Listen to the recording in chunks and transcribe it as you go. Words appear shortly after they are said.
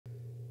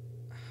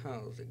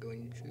How's it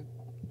going, YouTube?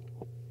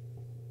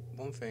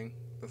 One thing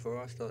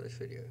before I start this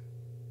video,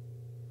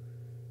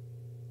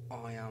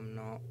 I am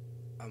not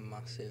a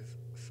massive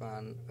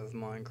fan of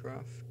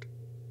Minecraft,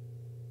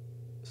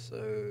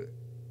 so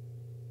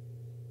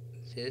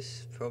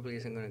this probably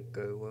isn't going to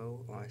go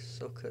well. I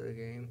suck at the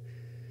game.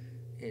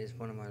 It is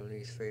one of my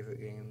least favourite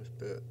games,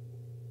 but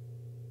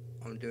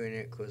I'm doing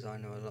it because I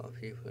know a lot of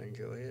people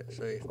enjoy it.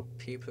 So if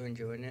people are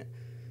enjoying it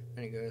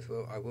and it goes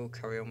well, I will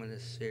carry on with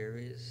this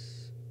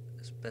series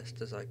as best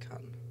as I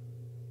can,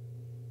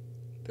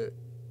 but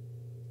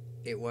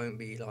it won't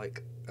be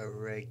like a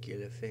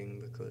regular thing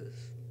because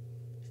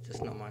it's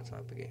just not my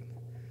type of game.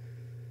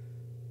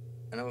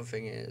 Another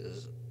thing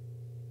is,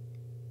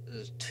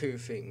 there's two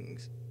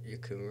things you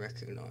can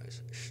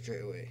recognise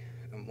straight away,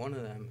 and one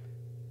of them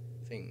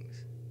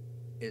things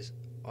is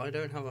I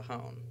don't have a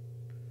hound.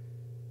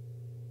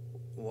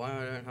 Why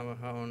I don't have a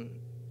hound,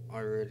 I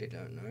really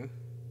don't know.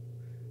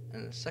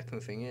 And the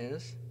second thing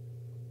is,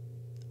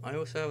 I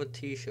also have a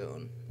t-shirt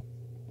on.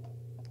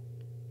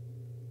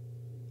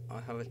 I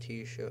have a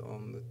t-shirt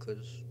on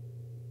because,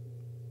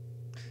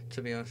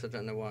 to be honest, I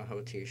don't know why I have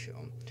a t-shirt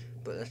on.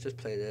 But let's just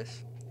play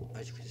this.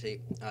 As you can see,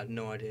 I had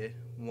no idea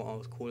what I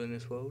was calling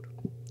this world.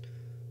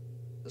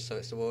 So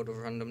it's the world of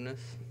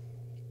randomness.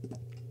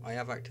 I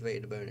have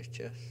activated the bonus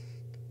chest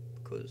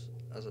because,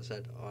 as I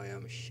said, I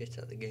am shit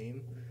at the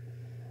game.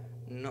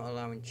 Not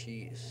allowing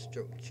cheats,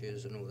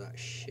 structures and all that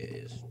shit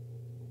is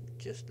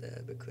just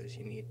there because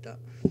you need that.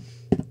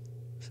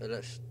 So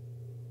let's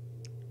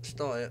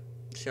start it,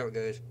 see how it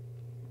goes.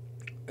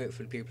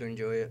 Hopefully people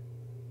enjoy it.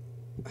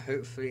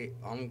 Hopefully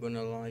I'm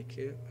gonna like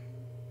it.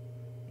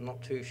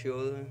 Not too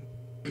sure though.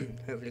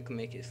 Hopefully I can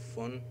make it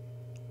fun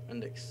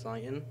and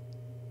exciting.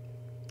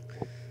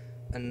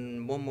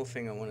 And one more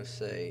thing I want to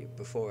say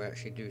before I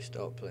actually do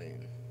start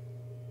playing.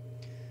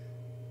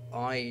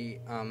 I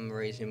am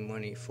raising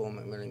money for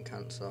Macmillan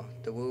Cancer.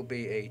 There will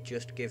be a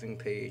Just Giving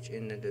page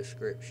in the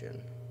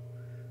description.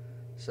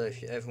 So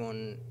if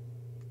everyone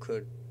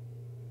could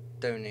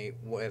donate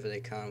whatever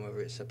they can,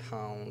 whether it's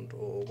 £1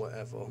 or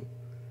whatever,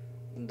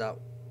 that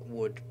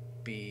would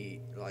be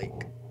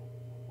like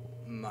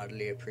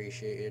madly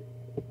appreciated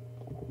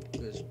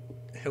because it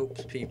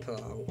helps people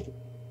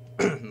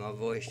out. My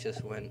voice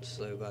just went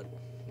so bad.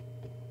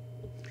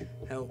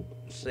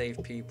 Help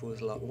save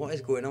people's lives. What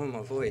is going on with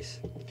my voice?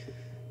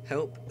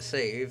 Help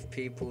save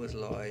people's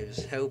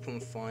lives. Help them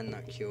find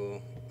that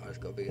cure. I just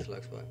got a biggest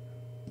lag spike.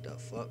 The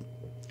fuck?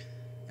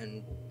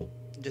 And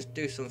just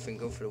do something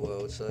good for the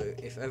world. So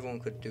if everyone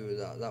could do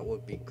that, that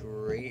would be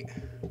great.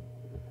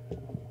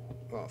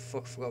 Oh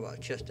fuck! I forgot about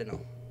the chest, didn't I?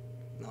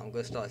 No, I'm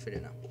gonna start the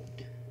video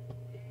now.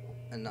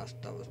 And that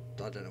was,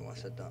 I don't know why I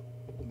said that.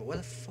 But where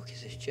the fuck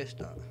is this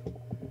chest at?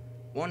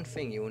 One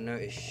thing you will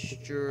notice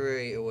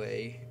straight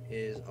away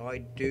is I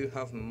do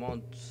have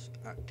mods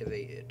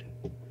activated.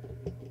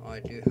 I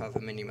do have a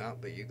mini map,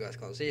 but you guys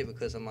can't see it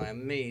because of my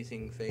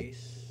amazing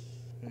face.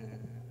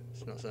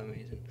 It's not so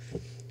amazing.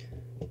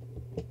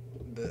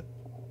 But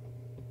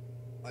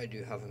I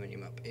do have a mini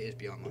map. It is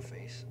behind my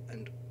face,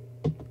 and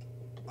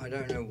I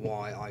don't know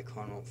why I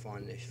cannot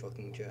find this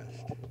fucking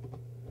chest.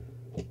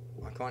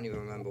 I can't even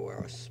remember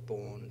where I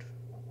spawned.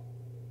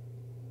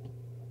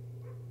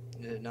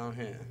 Is it down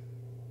here?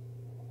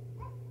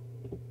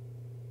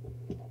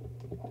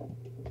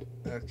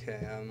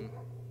 Okay,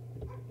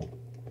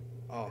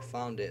 oh,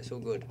 found it. It's all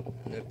good.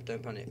 Nope,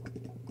 don't panic.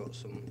 Got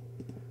some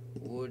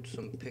wood,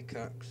 some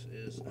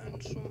pickaxes,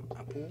 and some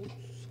apples.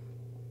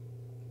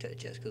 Take the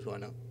chest, because why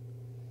not?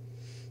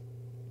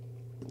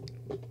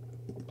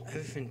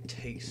 Everything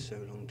takes so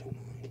long to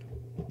mine.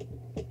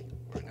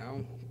 Right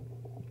now,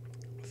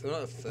 I feel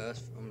like I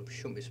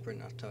shouldn't be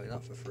sprinting, I'll tell you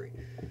that for free.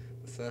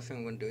 The first thing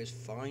I'm going to do is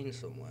find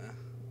somewhere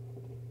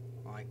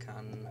I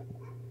can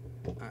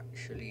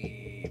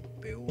actually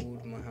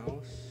build my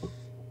house.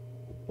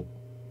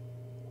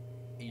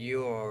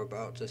 You are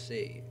about to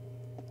see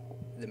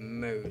the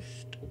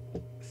most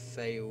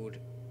failed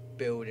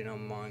building on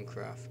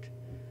Minecraft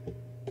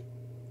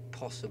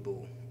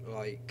possible.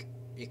 Like,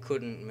 you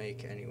couldn't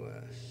make it any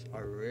worse. I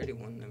really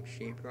want them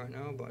sheep right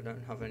now, but I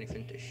don't have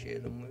anything to shear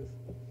them with.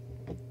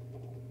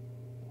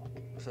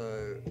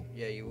 So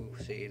yeah, you will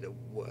see the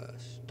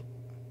worst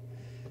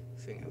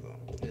thing ever.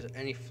 Is there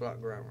any flat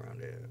ground around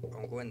here?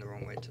 I'm going the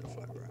wrong way to the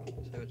flat ground,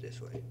 so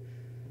this way.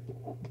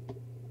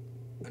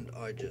 And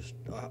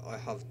I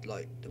have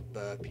like the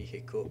burpee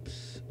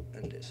hiccups,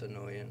 and it's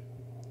annoying.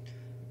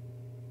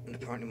 And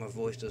apparently my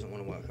voice doesn't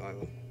want to work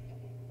either.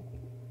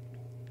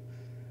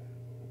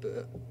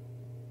 But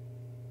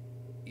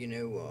you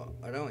know what?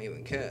 I don't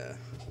even care.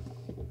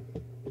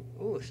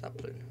 Oh, a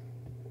sapling.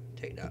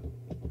 Take that.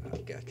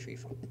 I'll get a tree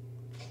from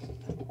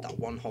that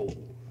one hole.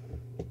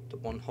 The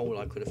one hole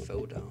I could have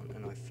fell down,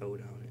 and I fell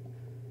down it.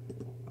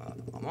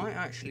 I might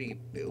actually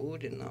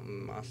build in that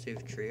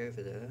massive tree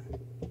over there.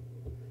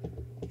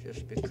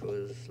 Just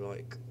because,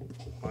 like,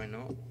 why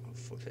not? Oh,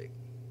 fuck's sake.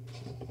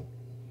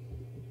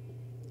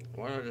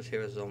 Why did I just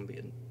hear a zombie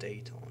in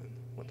daytime?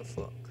 What the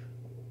fuck?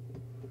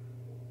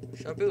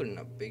 Should I build in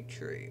a big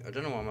tree? I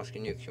don't know why I'm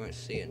asking you, because you won't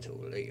see it until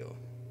later.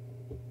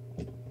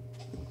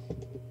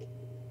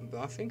 But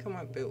I think I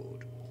might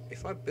build.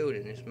 If I build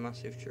in this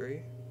massive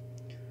tree,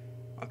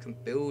 I can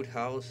build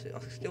houses. I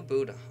can still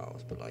build a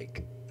house, but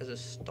like as a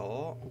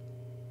start.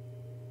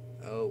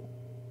 Oh,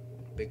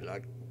 big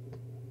lag.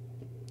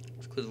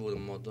 It's because of all the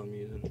mods I'm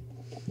using.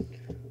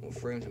 What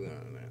frames are we on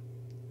at the minute?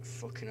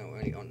 Fucking hell, we're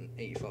only on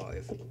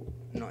 85,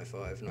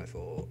 95,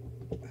 94.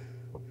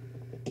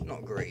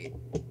 Not great,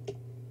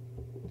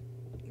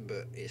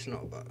 but it's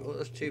not bad. Oh,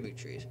 there's 2 big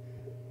trees.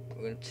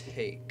 We're gonna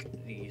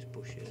take these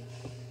bushes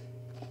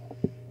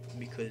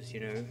because, you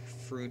know,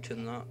 fruit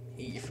and that.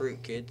 Eat your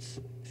fruit, kids.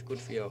 It's good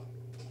for you.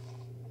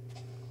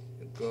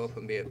 Grow up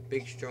and be a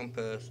big, strong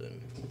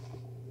person.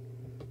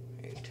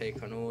 You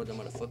take on all the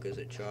motherfuckers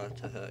that try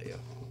to hurt you.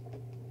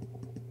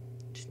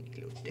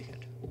 Sneaky little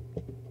dickhead.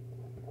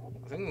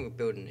 I think we're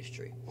building this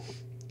tree.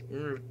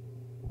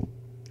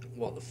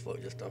 What the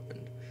fuck just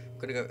happened? I'm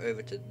gonna go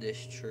over to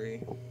this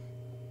tree.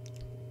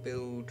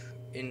 Build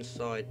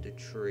inside the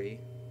tree.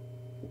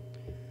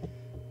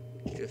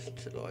 Just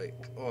to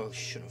like, oh, I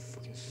shouldn't have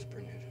fucking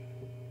sprinted.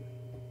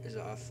 Is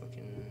that a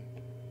fucking...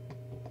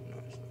 No,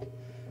 it's not.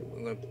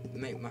 I'm gonna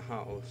make my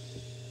house.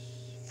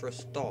 For a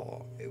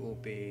start, it will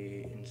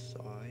be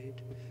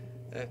inside.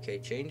 Okay,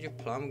 change your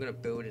plan. I'm gonna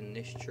build in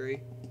this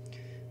tree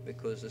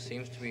because there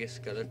seems to be a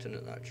skeleton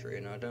at that tree,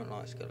 and I don't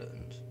like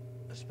skeletons,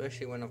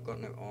 especially when I've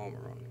got no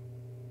armor on.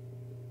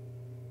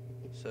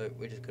 So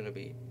we're just gonna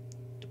be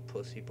the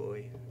pussy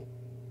boy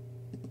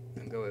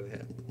and go over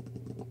here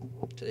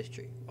to this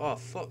tree. Oh,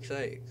 fuck's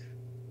sake.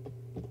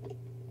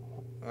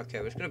 Okay,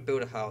 we're just gonna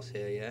build a house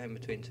here, yeah, in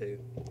between 2.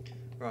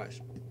 Right,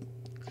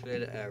 clear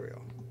the area.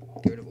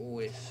 Get rid of all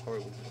this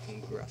horrible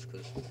fucking grass,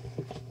 because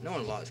no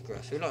one likes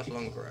grass. Who likes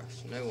long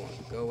grass? No one.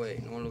 Go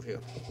away. No one loves you.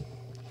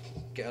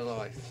 Get a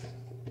life.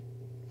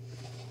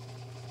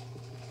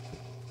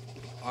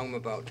 I'm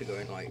about to go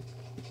in like...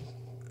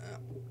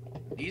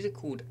 these are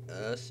called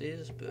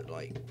urses, but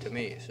like, to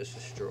me it's just a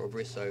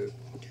strawberry, so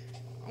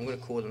I'm gonna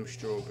call them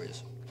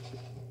strawberries.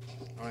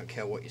 I don't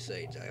care what you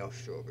say, they are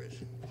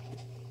strawberries.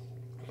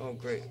 Oh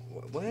great,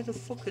 where the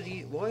fuck are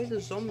these? Why are the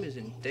zombies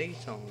in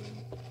daytime?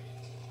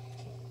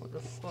 What the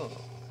fuck?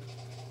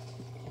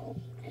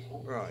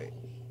 Right.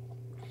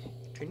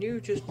 Can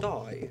you just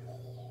die?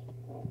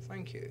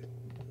 Thank you.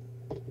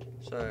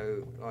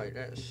 So, right,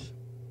 let's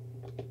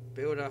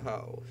build a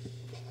house.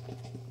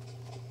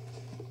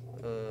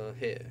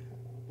 Here.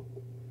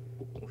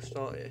 We'll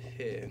start it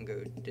here and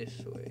go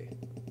this way.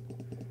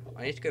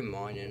 I need to go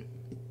mining,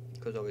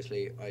 because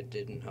obviously I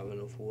didn't have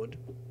enough wood.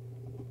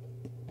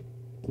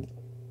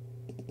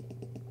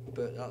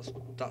 But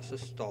that's the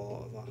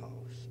start of our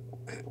house.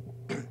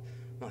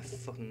 My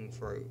fucking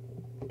throat.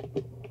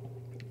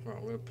 Right,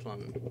 I'm gonna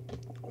plant.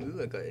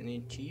 Ooh, I got an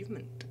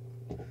achievement.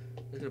 I'm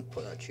just gonna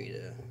put that tree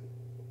there.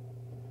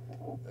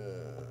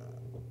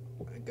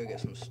 I go get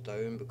some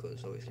stone,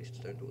 because obviously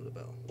stone doors the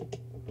bell.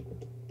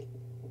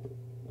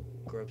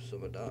 Grab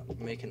some of that.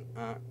 Make an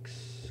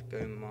axe. Go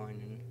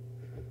mining.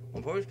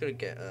 I'm probably just gonna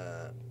get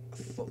a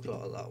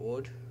fuckload of that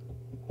wood.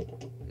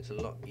 It's a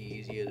lot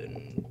easier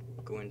than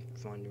going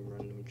finding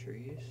random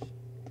trees.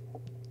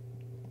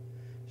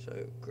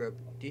 So grab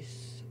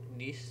this,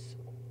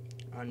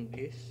 and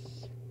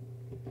this.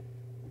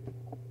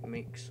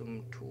 Make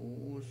some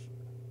tools.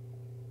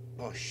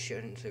 Oh shit,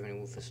 I didn't save any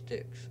wood for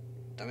sticks.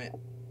 Damn it.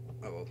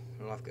 Oh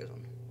well, life goes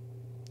on.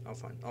 I'll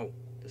find. Oh,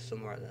 there's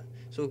some right there.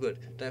 It's all good.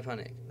 Don't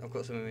panic. I've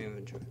got some in my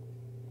inventory.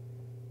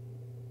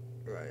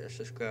 Right, let's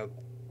just grab.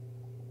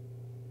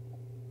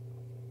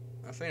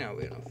 I think that'll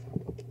be enough.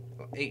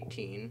 Got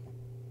 18.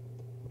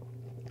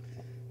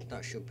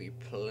 That should be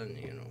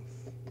plenty enough.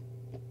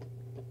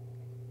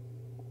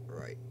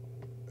 Right.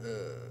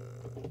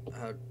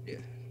 How? Yeah.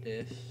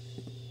 This.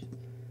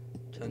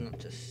 Turn that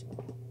to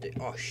stick.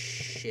 Oh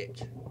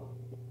shit.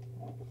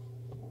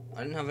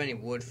 I didn't have any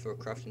wood for a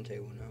crafting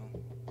table now.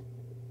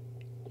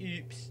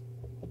 Oops.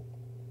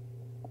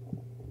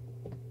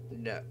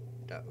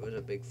 That was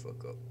a big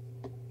fuck up.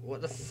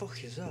 What the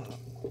fuck is that?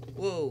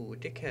 Whoa,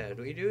 dickhead,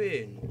 what are you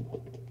doing?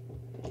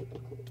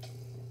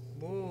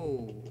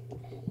 Whoa.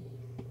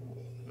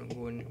 I'm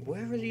going,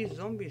 where are these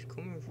zombies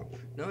coming from?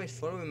 No, he's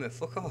following me,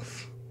 fuck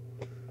off.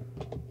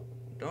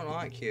 Don't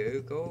like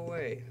you, go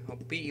away. I'll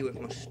beat you with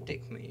my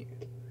stick, mate.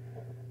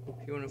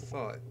 If you wanna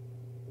fight,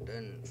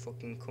 then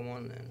fucking come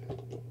on then.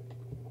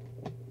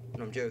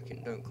 No, I'm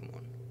joking, don't come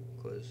on.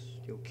 Because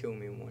you'll kill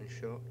me in one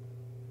shot.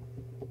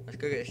 Let's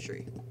go get this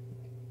tree.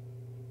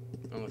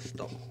 I'm gonna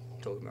stop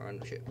talking about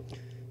random shit.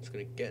 Just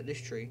gonna get this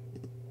tree,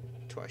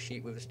 tie a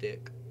sheep with a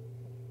stick,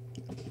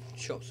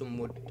 chop some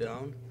wood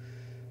down,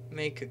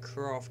 make a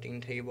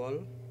crafting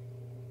table.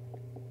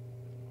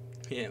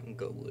 Yeah, and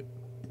go wood.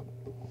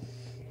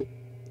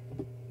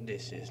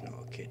 This is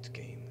not a kid's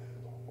game.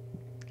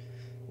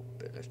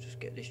 But let's just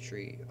get this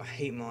tree. I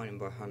hate mining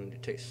by hand,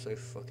 it takes so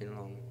fucking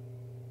long.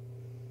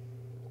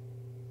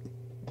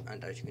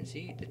 And as you can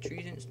see, the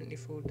trees instantly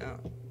fall down.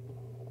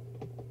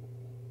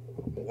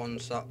 One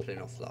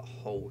sapling off that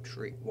whole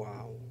tree.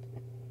 Wow.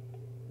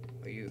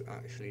 Are you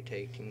actually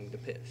taking the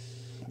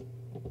piss?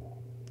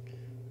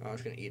 I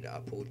was going to eat that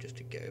apple just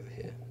to get over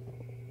here.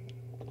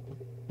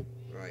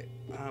 Right.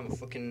 My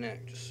fucking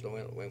neck just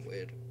went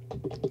weird. I'm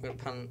gonna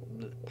pant.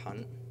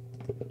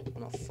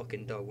 I'm not a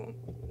fucking dog.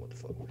 What the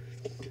fuck?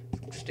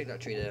 Stick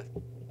that tree there.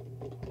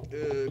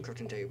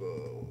 Crafting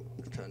table.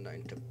 Turn that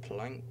into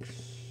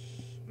planks.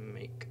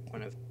 Make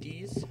one of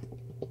these.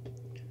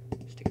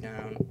 Stick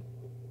down.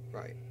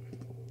 Right.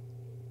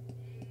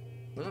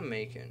 What was I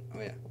making? Oh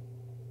yeah.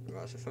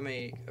 Right, so if I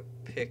make a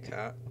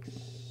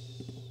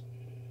pickaxe,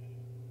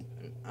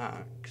 an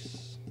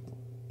axe,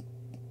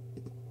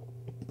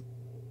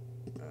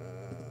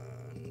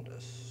 and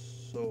a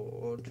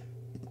sword,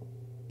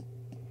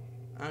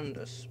 and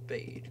a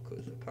spade,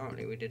 because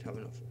apparently we did have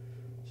enough.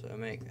 So I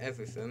make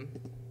everything.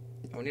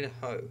 Oh, I need a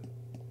hoe.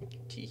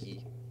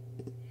 Teehee.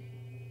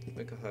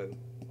 Make a hoe.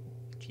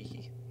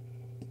 Teehee.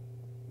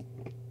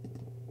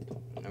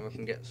 And we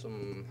can get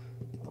some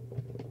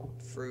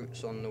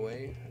fruits on the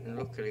way, and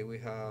luckily we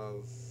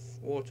have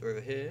water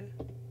over here.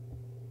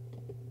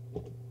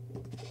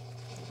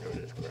 Get rid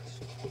of this grass.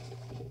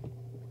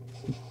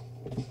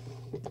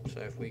 So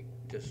if we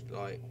just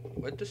like,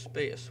 where'd the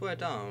spade? I swear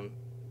down.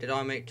 Did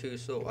I make 2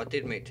 swords? I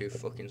did make 2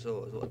 fucking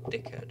swords. What a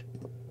dickhead.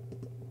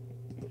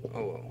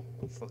 Oh well,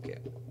 fuck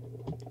it.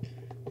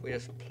 We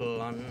just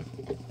plant.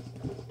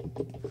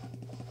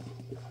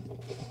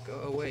 Go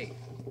away.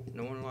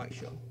 No one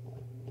likes you.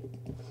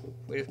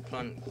 We just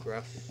plant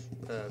grass.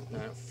 No,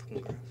 not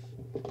fucking grass.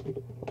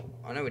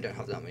 I know we don't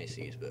have that many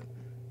seeds, but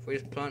if we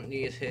just plant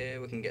these here,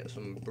 we can get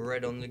some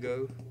bread on the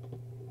go.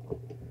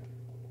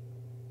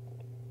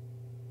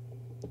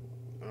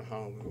 I don't know how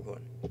long we're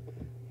recording.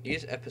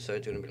 These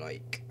episodes are going to be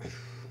like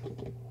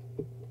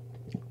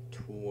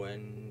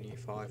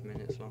 25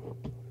 minutes long.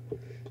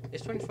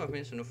 Is 25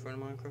 minutes enough for a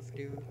Minecraft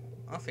video?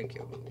 I think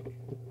it will be.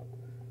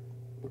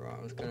 Right,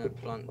 I'm just going to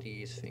plant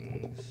these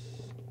things.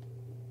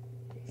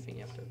 I think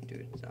you have to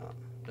do that.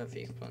 I don't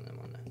think you can plant them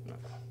on there. No.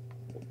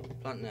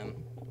 Plant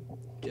them.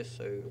 Just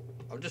so...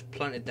 I've just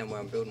planted them where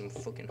I'm building a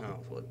fucking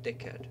house. What a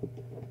dickhead.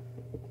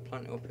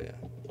 Plant it up here.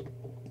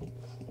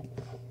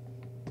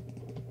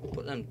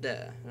 Put them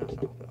there. That's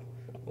not bad.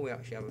 Oh, we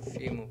actually have a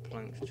few more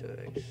planks to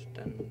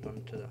extend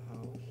onto the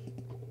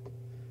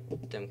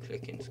house. Them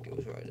clicking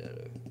skills right there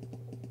though.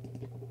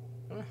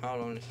 I don't know how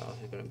long this house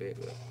is going to be,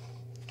 but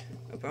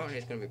apparently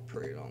it's going to be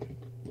pretty long.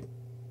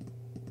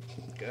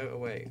 Go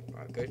away.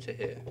 Right, go to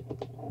here.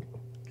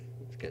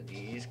 Let's get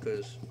these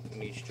because we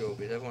need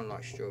strawberries. Everyone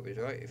likes strawberries,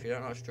 right? If you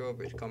don't like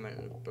strawberries,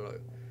 comment below.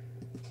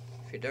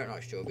 If you don't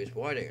like strawberries,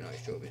 why don't you like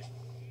strawberries?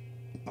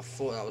 I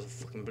thought that was a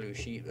fucking blue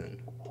sheep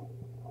then.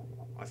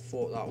 I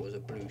thought that was a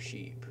blue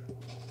sheep.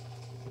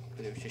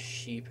 Because it was just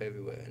sheep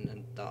everywhere and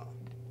then that.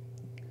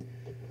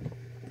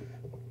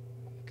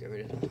 Get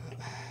rid of that.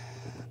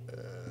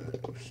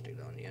 Stick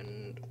that on the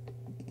end.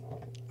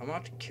 I'm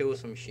about to kill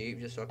some sheep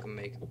just so I can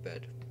make a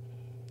bed.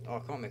 Oh, I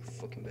can't make a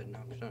fucking bed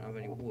now because I don't have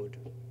any wood.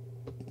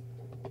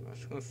 I'm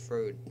just going to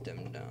throw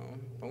them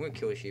down. I'm going to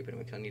kill a sheep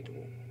anyway because I need the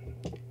wool.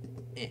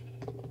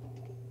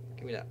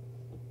 Give me that.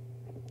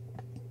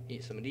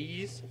 Eat some of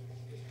these.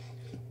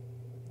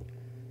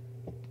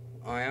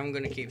 I am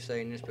going to keep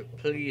saying this, but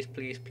please,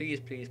 please, please,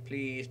 please,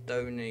 please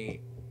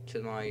donate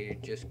to my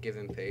Just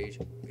Giving page.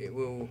 It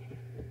will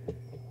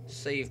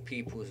save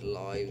people's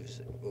lives.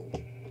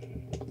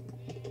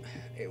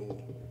 It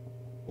will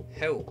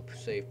help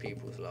save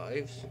people's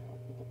lives.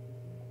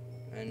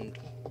 And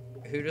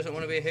who doesn't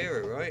want to be a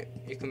hero, right?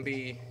 You can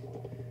be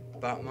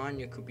Batman,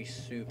 you could be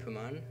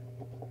Superman,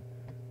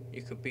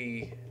 you could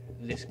be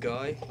this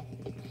guy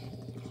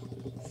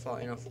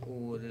fighting off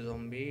all the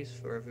zombies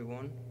for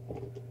everyone.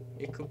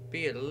 You could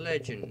be a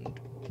legend,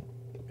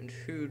 and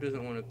who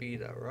doesn't want to be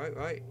that,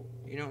 right?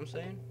 You know what I'm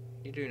saying?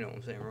 You do know what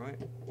I'm saying, right?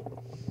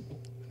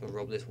 I'm gonna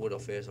rob this wood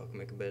off here so I can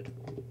make a bed.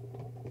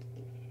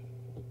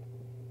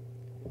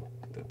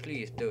 But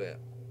please do it.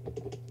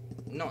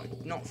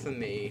 Not for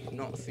me,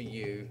 not for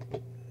you.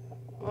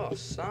 Oh,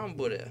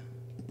 somebody.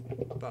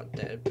 About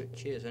dead, but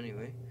cheers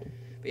anyway.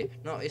 But yeah,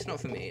 no, it's not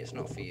for me, it's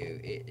not for you.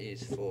 It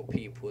is for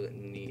people that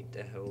need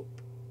the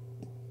help.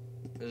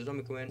 There's a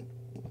zombie coming.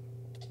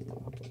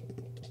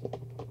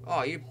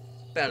 Oh, you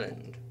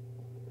bellend.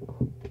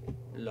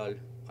 Lol.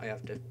 I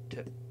have the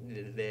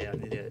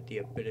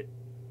ability.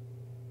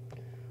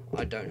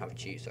 I don't have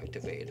cheats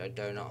activated. I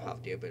do not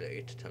have the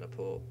ability to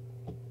teleport.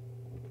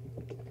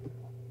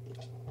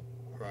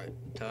 Right,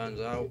 turns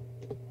out.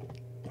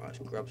 Right, let's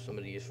grab some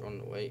of these from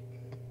the way.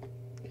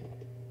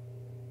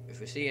 If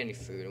we see any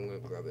food, I'm gonna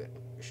grab it.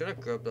 Should I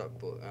grab that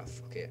bush? Ah,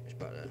 fuck it. It's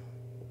back there.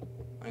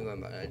 I ain't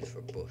going back there just for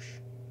a bush.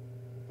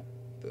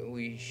 But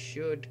we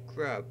should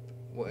grab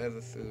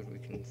whatever food we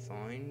can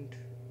find.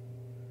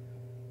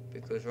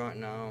 Because right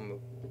now I'm a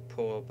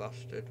poor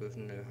bastard with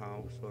no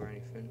house or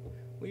anything.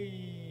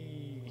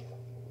 Whee!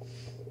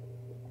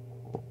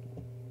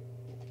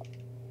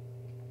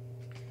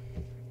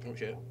 Oh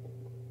shit.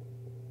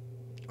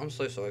 I'm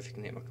so sorry if you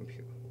can hear my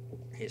computer.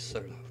 It's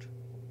so loud.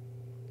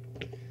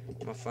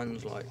 My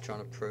phone's like trying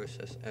to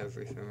process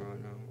everything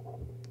right now.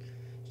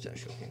 It's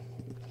actually...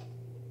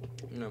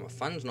 No, my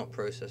phone's not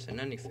processing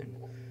anything.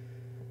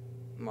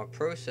 my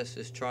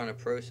processor's trying to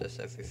process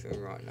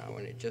everything right now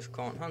and it just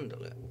can't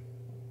handle it.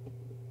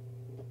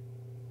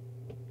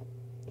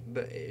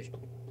 But it is.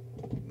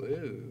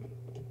 Woo.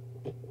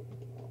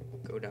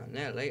 Go down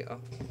there later.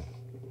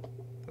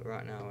 But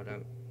right now I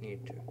don't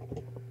need to.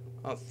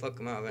 Oh fuck,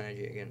 I'm out of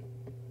energy again.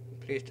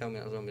 Please tell me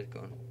that zombie's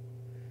gone.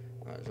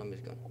 Right,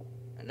 zombie's gone.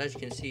 And as you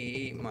can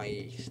see,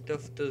 my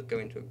stuff does go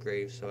into a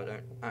grave, so I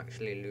don't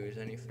actually lose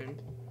anything.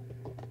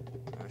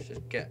 Let's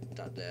just get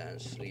that there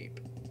and sleep.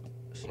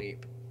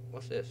 Sleep.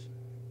 What's this?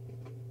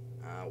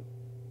 Ow.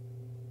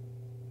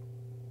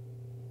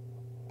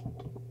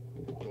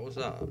 What was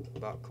that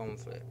about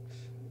conflicts?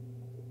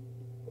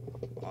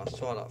 Oh,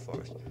 Twilight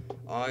Forest.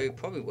 I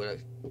probably will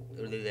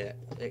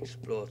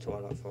explore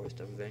Twilight Forest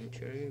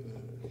eventually.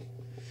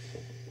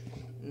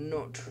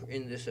 Not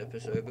in this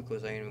episode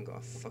because I ain't even got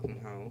a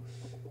fucking house.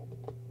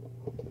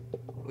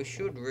 We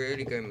should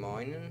really go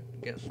mining,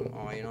 get some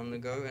iron on the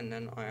go, and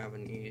then I have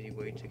an easy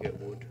way to get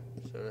wood.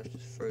 So let's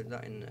just throw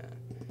that in there.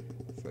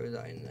 Throw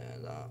that in there.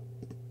 That.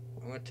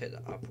 I'm gonna take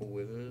the apple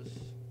withers.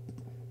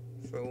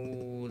 Throw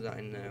all that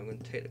in there. I'm gonna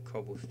take the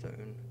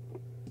cobblestone.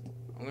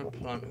 I'm gonna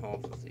plant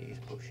half of these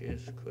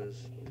bushes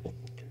because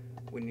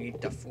we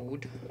need that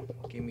food.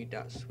 Give me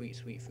that sweet,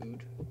 sweet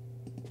food.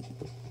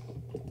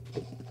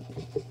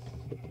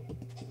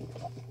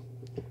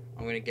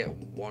 I'm gonna get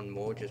one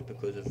more just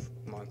because of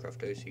Minecraft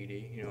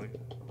OCD, you know.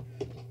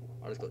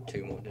 I just got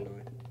 2 more, didn't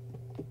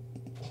I?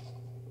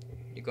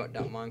 You got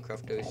that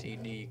Minecraft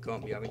OCD, you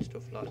can't be having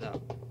stuff like that.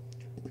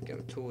 Get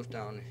my tools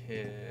down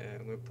here.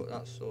 I'm gonna put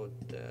that sword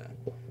there.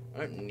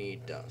 I don't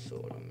need that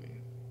sword on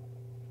me.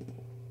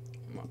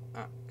 My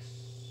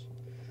axe.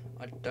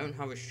 I don't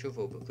have a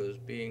shovel because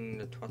being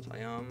the twat I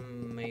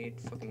am, made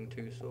fucking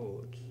 2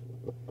 swords.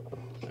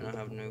 And I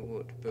have no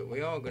wood. But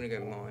we are gonna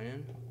go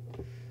mining.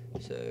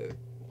 So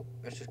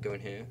let's just go in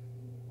here.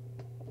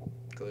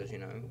 Because, you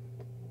know,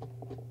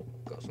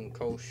 got some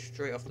coal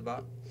straight off the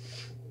bat.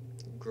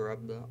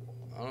 Grab that.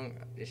 How long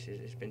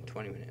it's been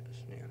 20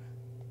 minutes nearly.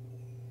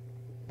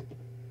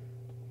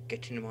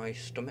 Get into my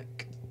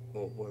stomach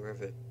or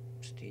wherever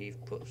Steve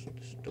puts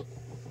the stuff.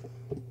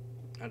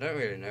 I don't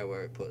really know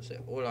where it puts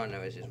it. All I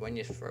know is when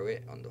you throw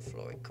it on the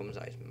floor, it comes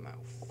out his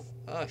mouth.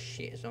 Oh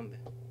shit, a zombie.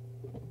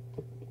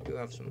 Do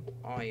have some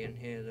iron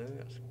here though.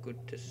 That's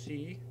good to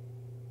see.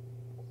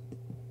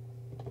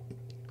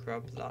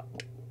 Grab that.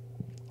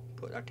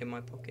 Put that in my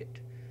pocket.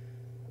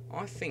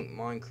 I think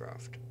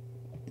Minecraft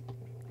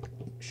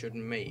should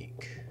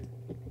make,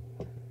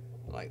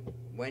 like,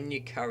 when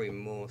you carry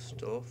more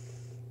stuff,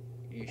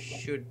 you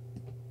should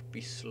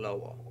be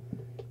slower.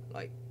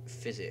 Like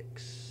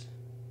physics.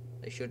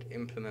 They should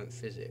implement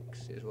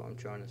physics, is what I'm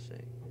trying to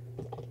say.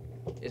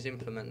 Is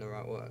implement the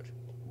right word?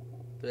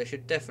 But they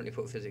should definitely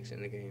put physics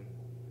in the game.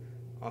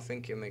 I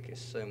think it'll make it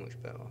so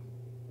much better.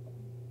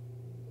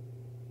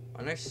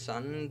 I know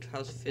sand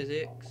has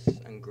physics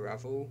and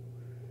gravel,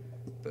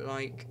 but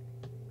like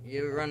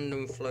your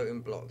random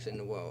floating blocks in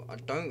the world, I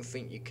don't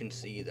think you can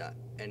see that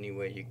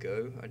anywhere you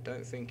go. I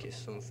don't think it's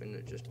something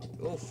that just...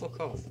 Oh, fuck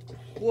off.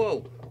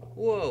 Whoa!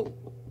 Whoa!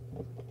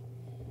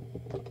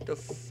 The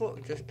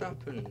fuck just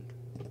happened?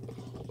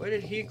 Where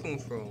did he come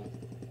from?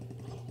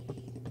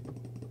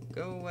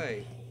 Go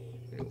away,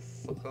 you little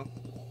fucker.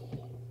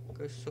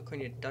 Go suck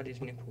on your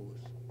daddy's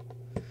nipples.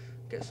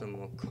 Get some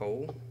more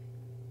coal.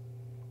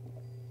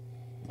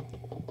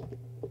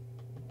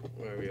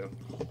 Where are we?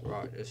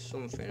 Right, there's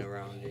something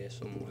around here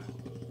somewhere.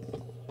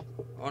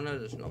 Oh no,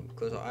 there's not,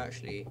 because I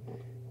actually...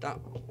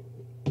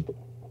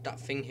 That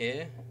thing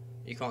here,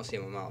 you can't see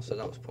my mouse, so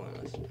that was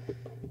pointless.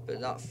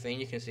 But that thing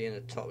you can see in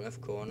the top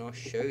left corner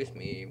shows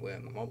me where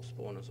mob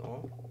spawners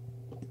are.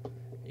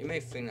 You may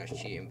think that's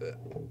cheating, but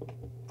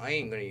I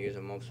ain't gonna use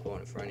a mob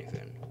spawner for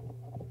anything.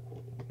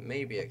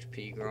 Maybe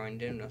XP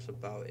grinding, that's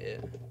about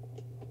it.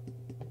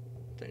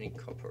 Don't need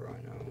copper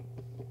right now.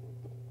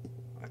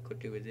 I could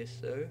do with this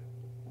though.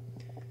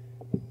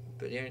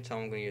 But the only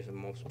time I'm going to use a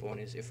mob spawn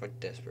is if I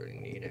desperately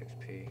need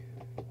XP.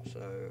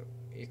 So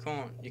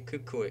you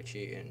could call it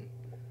cheating.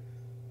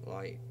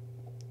 Like,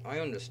 I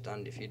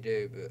understand if you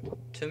do,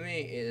 but to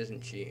me it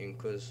isn't cheating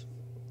because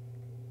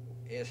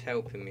it's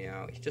helping me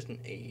out. It's just an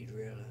aid,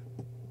 really.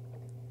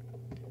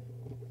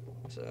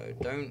 So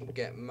don't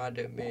get mad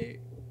at me.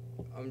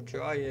 I'm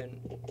trying.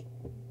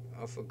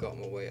 I forgot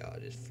my way out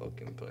of this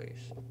fucking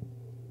place.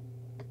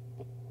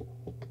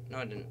 No,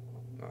 I didn't.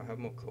 I have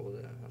more coal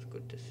there. That's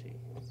good to see.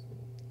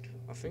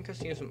 I think I've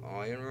seen some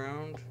iron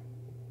around.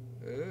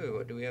 Oh,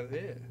 what do we have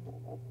here?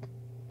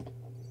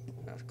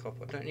 That's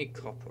copper. I don't need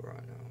copper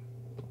right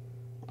now.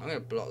 I'm going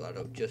to block that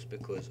up just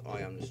because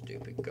I am the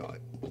stupid guy.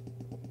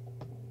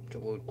 So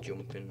we'll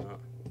jump in that.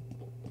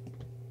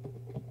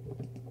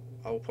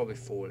 I will probably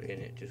fall in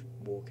it just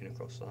walking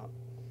across that.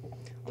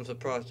 I'm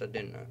surprised I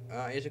didn't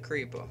know. Here's a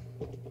creeper.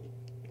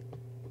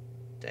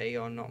 They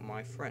are not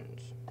my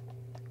friends.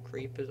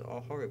 Creepers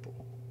are horrible.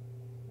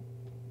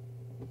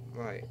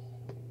 Right.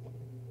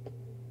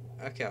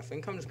 Okay, I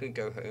think I'm just going to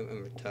go home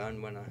and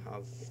return when I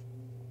have...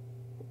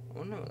 I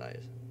don't know what that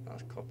is.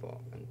 That's copper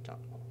and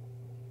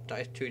that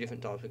is 2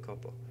 different types of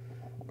copper.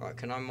 Right,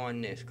 can I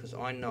mine this? Because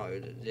I know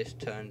that this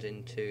turns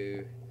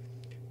into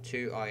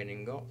 2 iron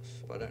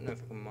ingots, but I don't know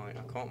if I can mine.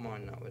 I can't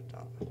mine that with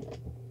that.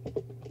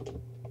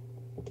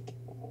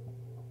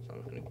 So I'm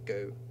just gonna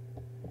go.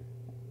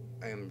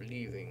 I am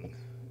leaving.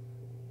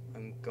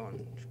 I'm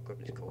gone. Just grab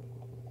this coal.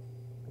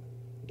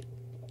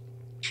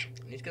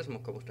 I need to get some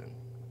more cobblestone.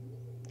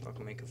 So I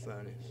can make a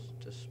furnace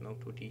to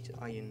smelt all these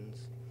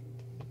irons.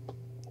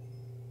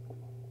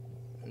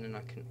 And then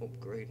I can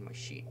upgrade my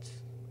sheets.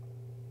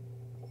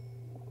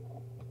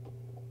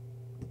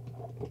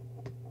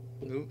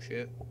 Oh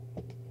shit.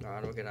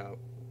 Alright, I'll get out.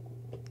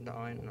 The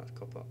iron, that's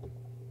copper.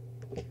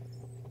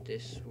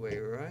 This way,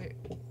 right?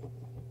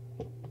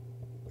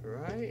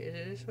 Right? Is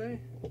it this way?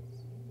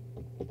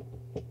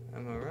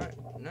 Am I right?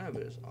 No,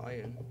 but it's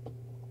iron.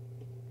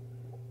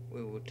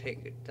 We will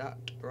take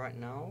that right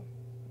now.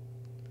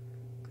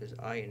 Because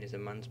iron is a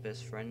man's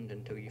best friend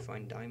until you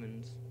find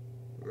diamonds.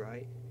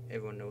 Right?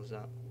 Everyone knows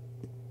that.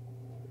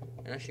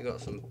 Unless you got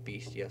some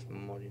beastie ass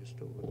mod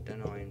installed,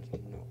 then iron's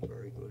not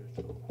very good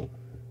at all.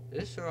 Is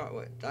this the right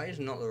way? That is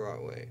not the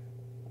right way.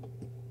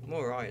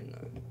 More iron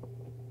though.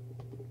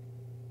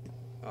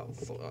 Oh,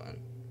 fuck that then.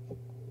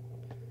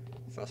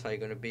 If that's how you're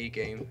gonna be,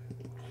 game,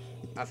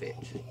 have it.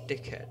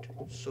 Dickhead.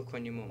 Suck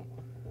on your mum.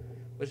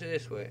 Was it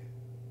this way?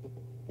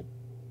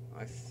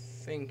 I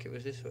think it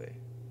was this way.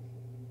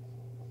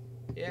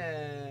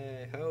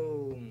 Yeah,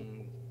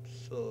 home.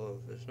 Sort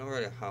of. It's not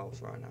really a house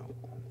right now.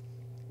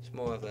 It's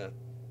more of a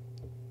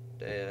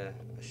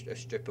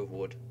strip of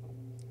wood.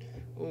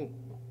 Oh,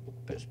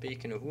 but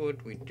speaking of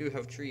wood, we do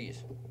have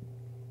trees.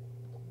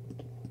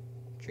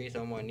 Trees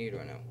are what I need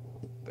right now.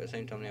 But at the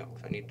same time now,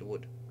 because I need the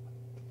wood.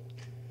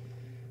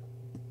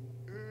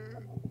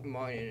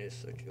 Mining is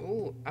such...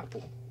 Oh,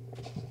 apple.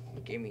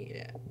 Gimme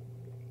that.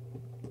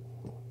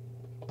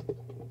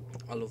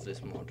 I love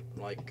this mod.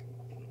 Like,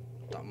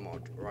 that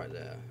mod right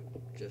there.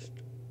 Just...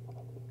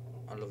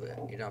 I love it.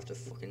 You don't have to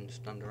fucking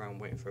stand around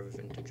waiting for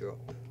everything to drop.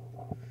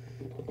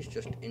 It's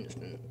just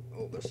instant.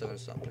 Oh, got 7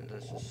 saplings.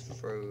 Let's just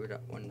throw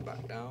that one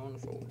back down.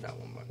 Throw that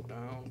one back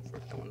down. Throw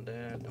that one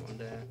there. That one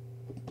there.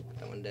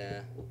 That one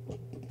there.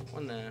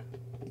 One there.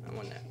 And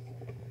one there.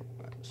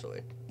 Right, so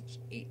let's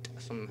eat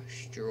some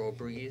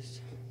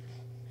strawberries.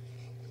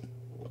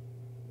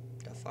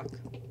 The fuck?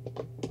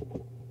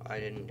 I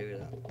didn't do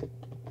that.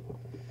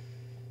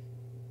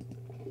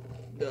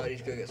 No, I need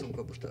to go get some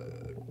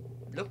cobblestone.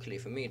 Luckily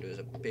for me, there was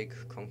a big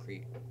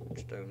concrete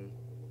stone.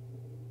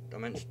 I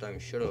meant stone,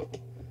 shut up.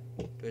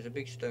 There's a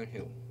big stone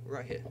hill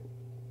right here.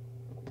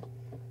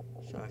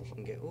 So I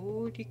can get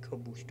all the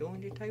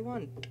cobblestone that I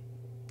want.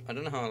 I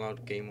don't know how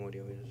loud game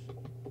audio is.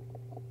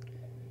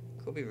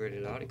 Could be really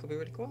loud, it could be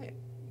really quiet.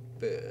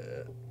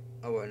 But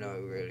I won't know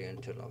really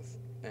until I've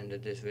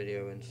ended this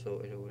video and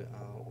sorted all it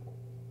out.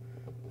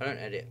 I don't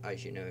edit,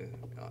 as you know,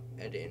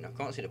 editing. I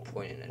can't see the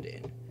point in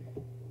editing.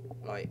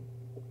 Like,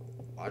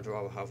 I'd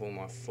rather have all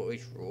my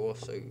footage raw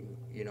so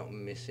you're not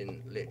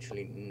missing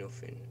literally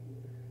nothing.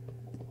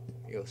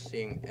 You're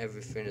seeing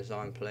everything as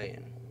I'm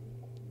playing.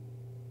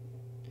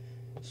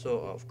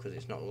 Sort of, because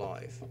it's not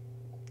live.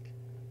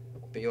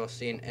 But you're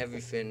seeing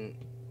everything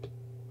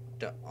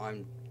that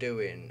I'm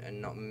doing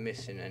and not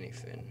missing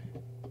anything.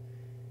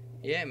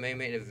 Yeah, it may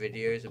make the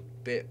videos a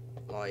bit,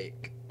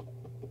 like,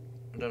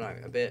 I don't know,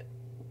 a bit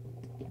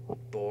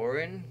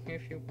boring,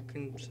 if you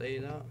can say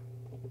that.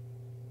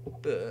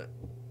 But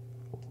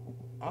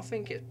I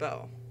think it's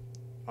better.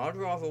 I'd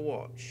rather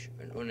watch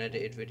an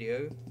unedited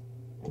video.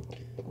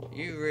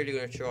 You really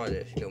gonna try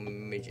this, you little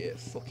midget?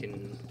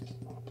 Fucking...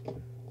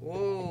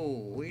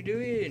 Whoa, what are you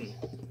doing?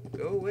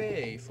 Go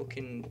away, you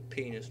fucking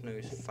penis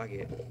nose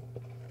faggot.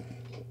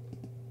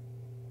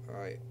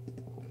 Right,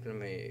 I'm gonna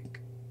make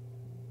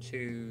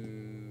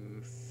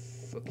 2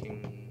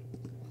 fucking...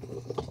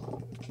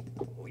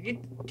 Oh, you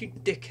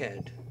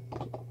dickhead.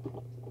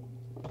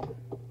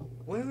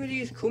 Where are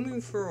these coming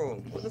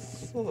from? What the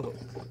fuck?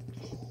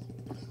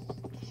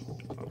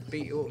 I'll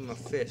beat you up with my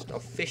fist. I'll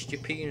fist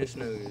your penis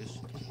nose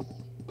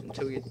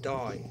until you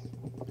die.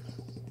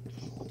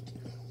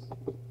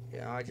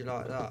 Yeah, how'd you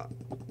like that?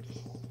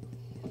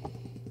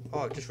 Oh,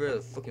 I just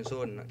realised a fucking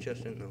sword in that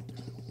chest, didn't I?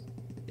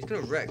 He's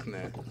gonna wreck me.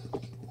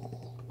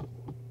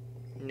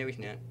 No, he's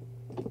not.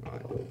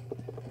 Right.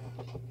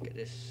 Get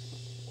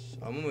this.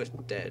 I'm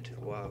almost dead.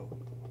 Wow.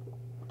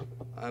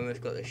 I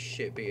almost got the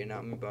shit beaten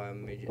out of me by a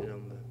midget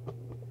zombie.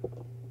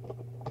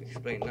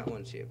 Explain that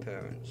one to your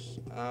parents.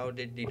 How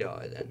did he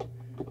die then?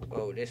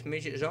 Well, this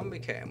midget zombie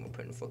came up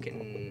and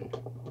fucking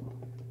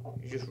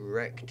just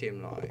wrecked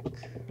him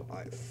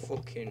like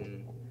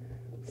fucking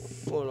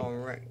full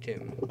on wrecked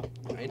him.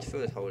 I need to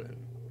fill this hole in.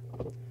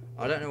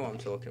 I don't know what I'm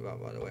talking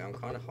about, by the way. I'm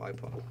kind of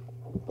hyper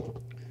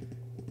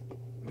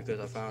because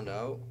I found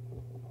out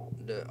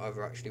that I've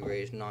actually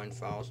raised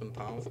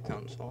 £9,000 for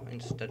cancer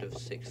instead of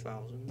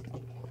 6,000.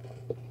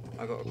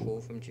 I got a call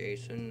from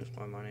Jason, that's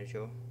my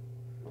manager,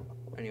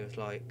 and he was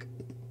like,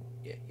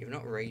 yeah, you've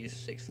not raised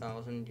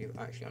 6,000, you've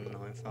actually on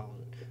 9,000.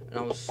 And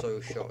I was so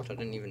shocked, I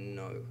didn't even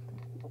know.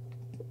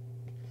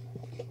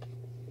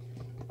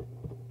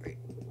 Right,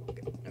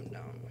 get them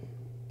down.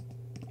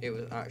 it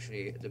was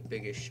actually the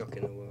biggest shock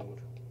in the world.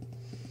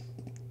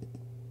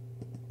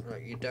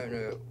 Like, you don't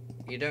know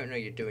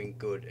you're doing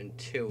good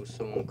until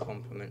someone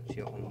compliments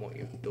you on what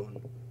you've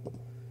done,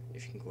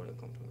 if you can call it a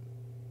compliment.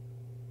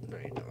 I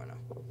don't need that right now.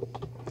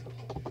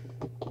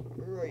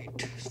 Right,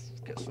 let's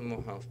get some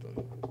more house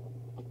done.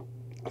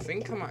 I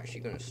think I'm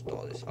actually going to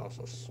start this house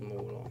off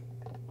smaller.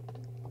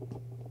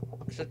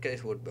 Let's just get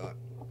this wood back.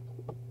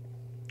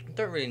 I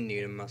don't really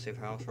need a massive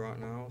house right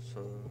now,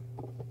 so...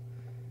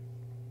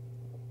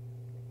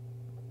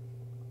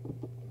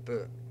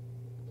 But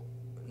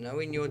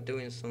knowing you're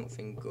doing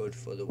something good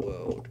for the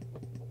world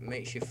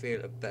makes you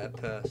feel a better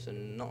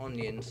person, not on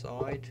the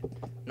inside,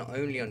 not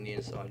only on the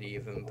inside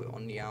even, but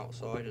on the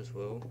outside as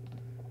well.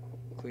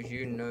 Because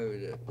you know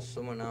that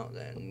someone out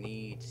there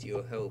needs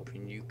your help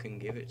and you can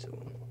give it to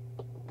them.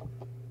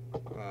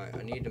 Right,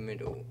 I need a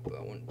middle, but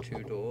I want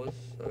 2 doors,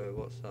 so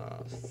what's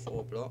that? That's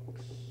 4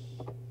 blocks.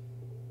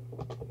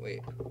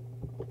 Wait.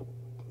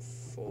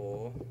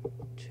 4,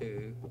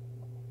 2.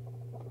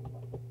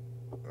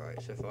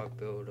 Right, so if I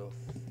build off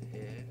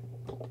here,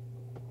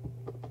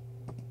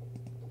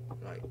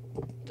 like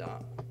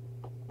that,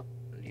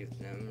 leave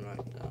them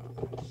like that,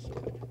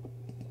 side.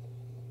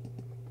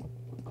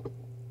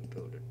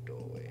 Build a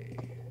doorway.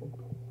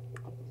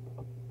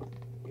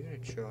 You gonna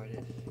try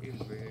this? You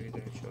really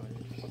gonna try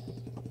this?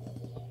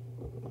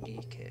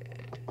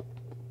 Naked.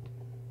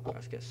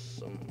 Let's get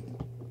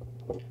somewhat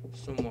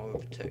of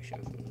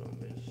protection from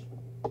zombies.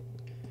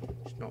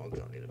 It's not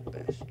exactly the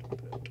best,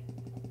 but...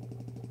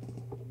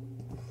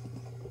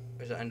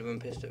 Is that Enderman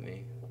pissed at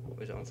me?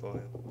 Or is it on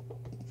fire? I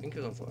think it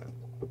was on fire.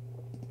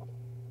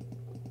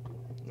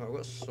 No, I've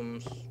got some...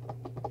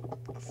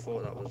 I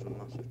thought that was a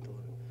massive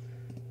door.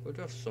 Would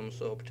you have some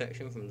sort of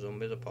protection from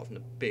zombies apart from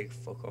the big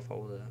fuck off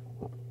hole there?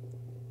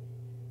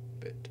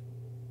 But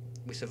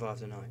we survived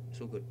the night. It's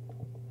all good.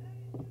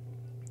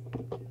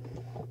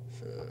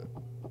 So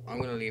I'm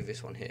gonna leave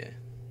this one here.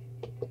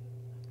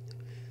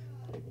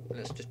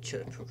 Let's just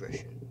check the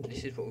progression.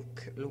 This is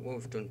look what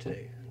we've done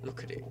today.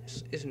 Look at it.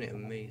 Isn't it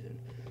amazing?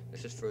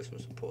 Let's just throw some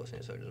supports in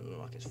it so it doesn't look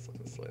like it's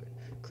fucking floating.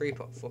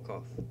 Creep up, fuck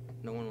off.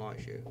 No one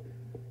likes you.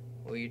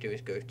 All you do is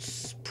go.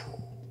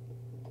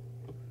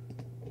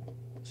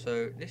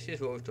 So this is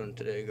what we've done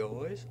today,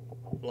 guys.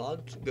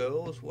 Lads,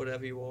 girls,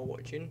 whatever you are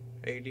watching,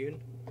 alien,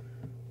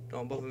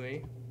 don't bother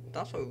me.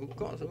 That's what we've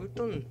got. So we've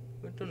done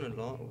a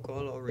lot. We've got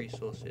a lot of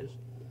resources.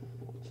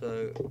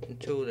 So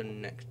until the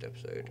next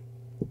episode,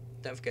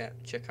 don't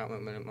forget, check out my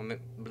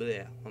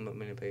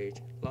Macmillan page.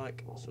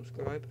 Like,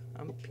 subscribe,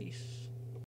 and peace.